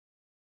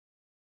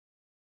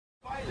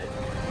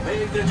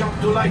Make the jump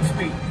to light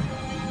speed.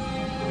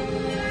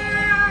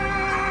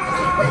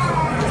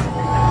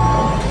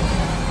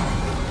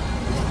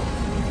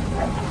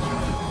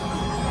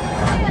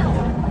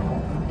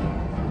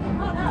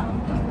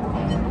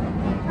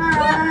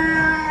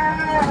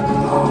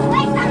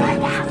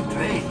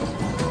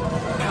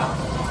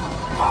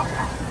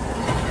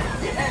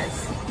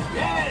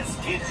 Yes,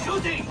 keep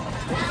shooting.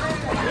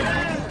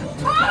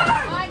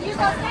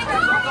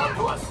 Come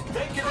to us.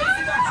 Take it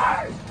easy that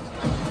side.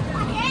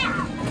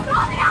 Go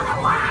the other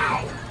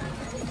way!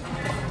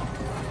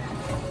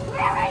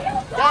 Where are you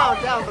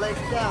going? Down,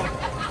 Blake, down.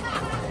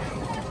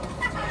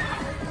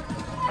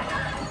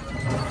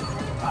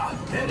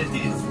 There it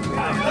is.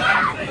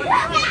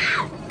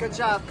 Good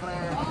job,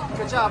 Claire.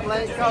 Good job,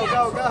 Blake. Go,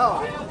 go,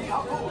 go.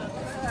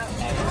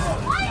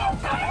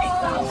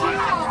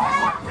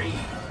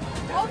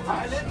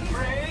 Pilot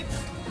brakes.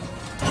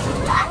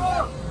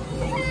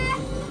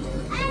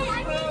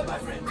 My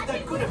friend,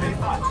 that could have been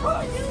much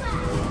worse.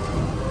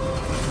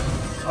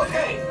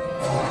 Okay,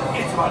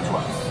 it's much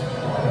worse.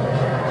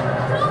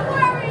 Don't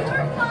worry,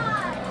 we're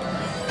fine.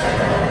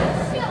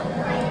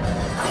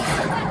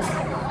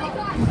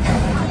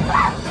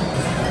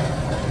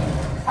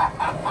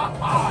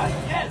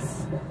 Yes,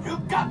 you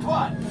got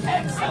one.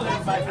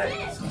 Excellent, my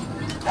friends.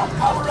 The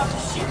power of the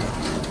ship.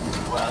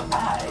 Well, I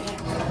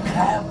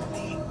grab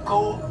the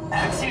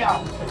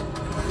coaxium.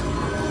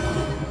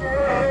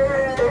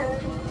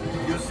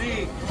 You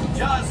see,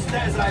 just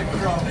as I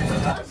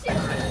promised, my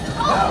friend.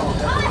 Now,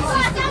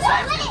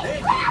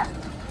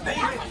 they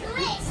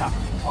need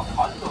something for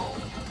Apollo.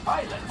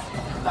 Pilots,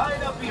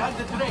 line up behind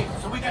the train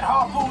so we can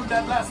harpoon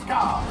that last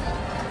car.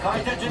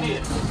 Flight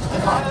engineers,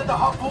 fire the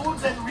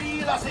harpoons and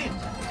reel us in.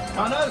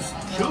 Gunners,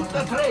 shoot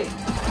the train.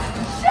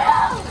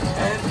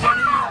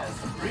 Engineers,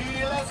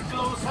 reel us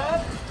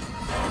closer.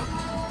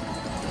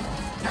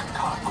 The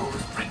cargo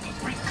is breaking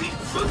free. Keep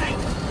shooting.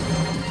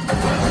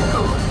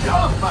 Good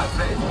job, my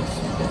friends.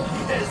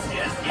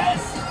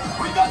 Yes.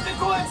 We got the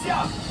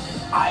coaxium.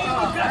 I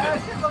will grab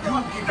it. You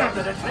keep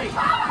under the train.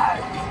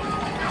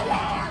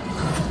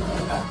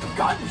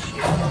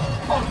 Gunship?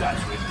 Oh,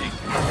 that's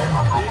ridiculous.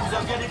 Things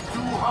are getting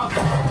too hot.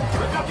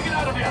 We've got to get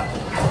out of here.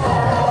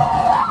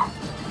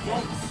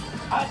 Yes,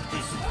 a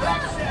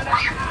distraction.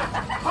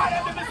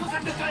 Fire the missiles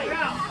in the train.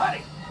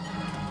 Hurry.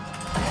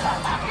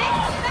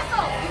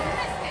 Missile! You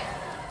missed it.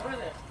 What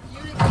is it?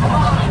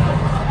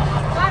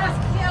 Got us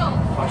killed.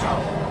 Watch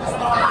out. The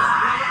star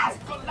is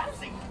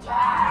collapsing.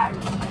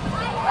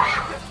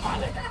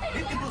 Pilot,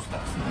 hit the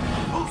boosters.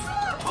 Boost.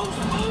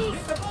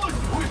 Hit the boost.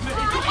 We've made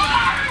it.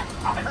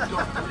 I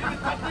don't believe it,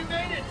 but we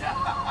made it.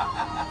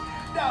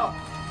 Now,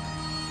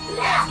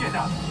 let's get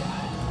out.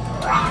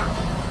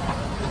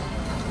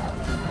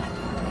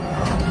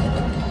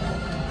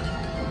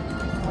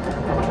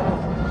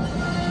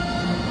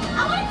 I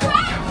want to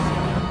crash!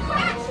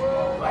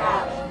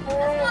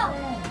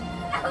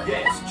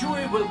 Yes,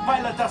 Chewie will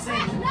pilot us in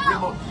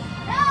remote.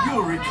 You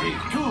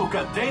retrieve 2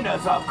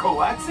 containers of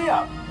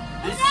coaxium.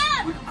 This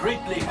will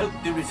greatly help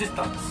the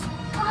resistance.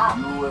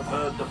 You have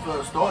heard the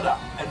First Order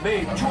and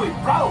made Chewie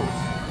proud.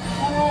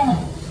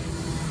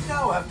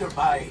 Now, after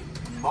my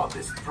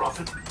modest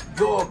profit,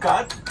 your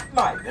cut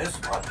minus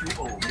what you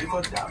owe me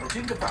for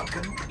damaging the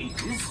Falcon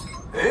is,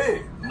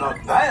 hey,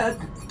 not bad.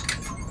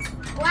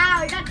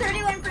 Wow, we got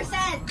 31%.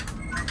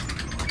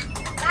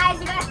 Guys,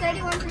 we got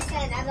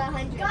 31% out of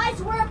 100.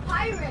 Guys, we're a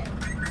pirate.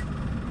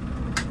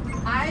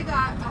 I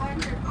got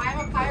 100. I'm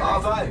a pirate.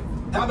 All right,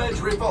 damage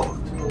report.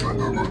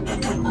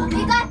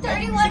 We got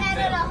 31 out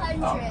of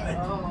 100.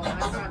 Oh,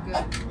 that's not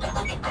good.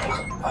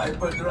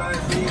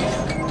 Hyperdrive B.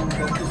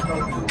 That is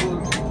not too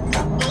good.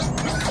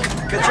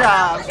 Good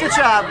job. Good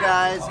job,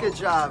 guys. Good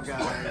job,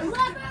 guys.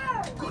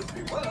 Could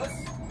be worse.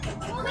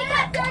 We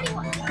got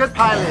 31. Good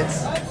pilots.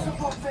 I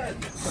suppose that.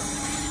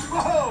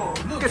 Whoa!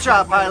 Look, Good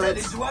job, we're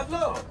ready pilots. to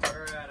unload.